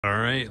All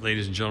right,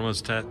 ladies and gentlemen,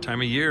 it's that time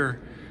of year.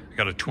 I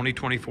got a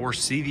 2024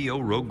 CVO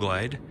Road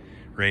Glide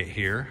right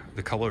here.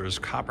 The color is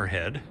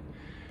Copperhead,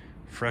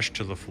 fresh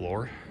to the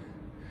floor.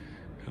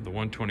 Got the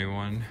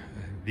 121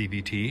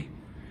 VVT.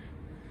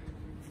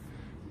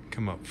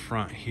 Come up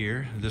front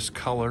here. This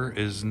color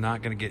is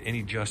not going to get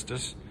any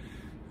justice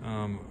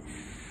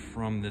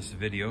from this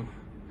video.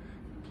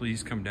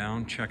 Please come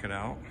down, check it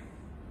out.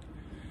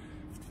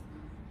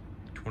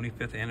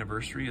 25th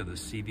anniversary of the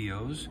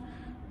CVOs.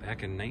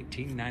 Back in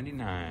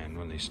 1999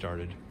 when they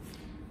started.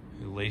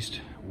 Laced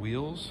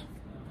wheels.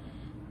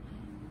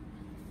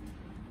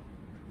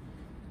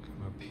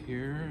 Come up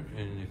here,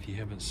 and if you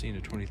haven't seen a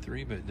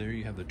 23, but there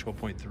you have the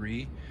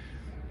 12.3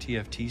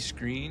 TFT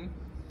screen.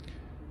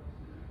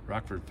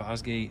 Rockford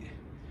Fosgate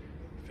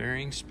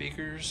fairing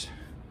speakers.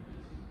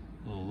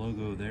 Little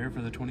logo there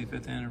for the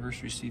 25th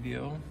anniversary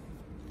CVO.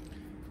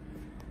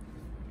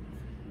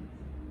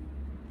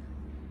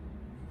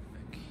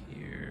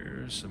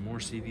 Some more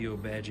CVO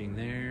badging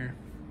there.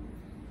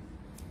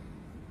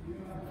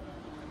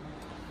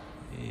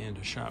 And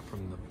a shot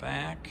from the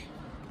back.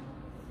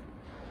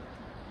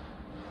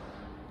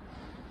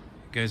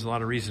 Guys, a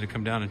lot of reason to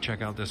come down and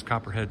check out this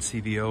Copperhead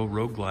CVO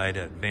Road Glide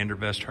at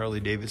Vandervest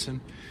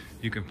Harley-Davidson.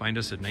 You can find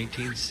us at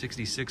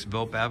 1966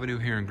 Velp Avenue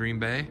here in Green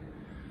Bay.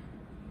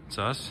 It's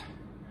us.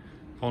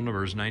 Phone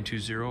number is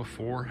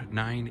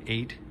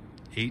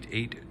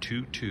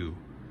 920-498-8822.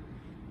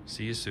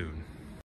 See you soon.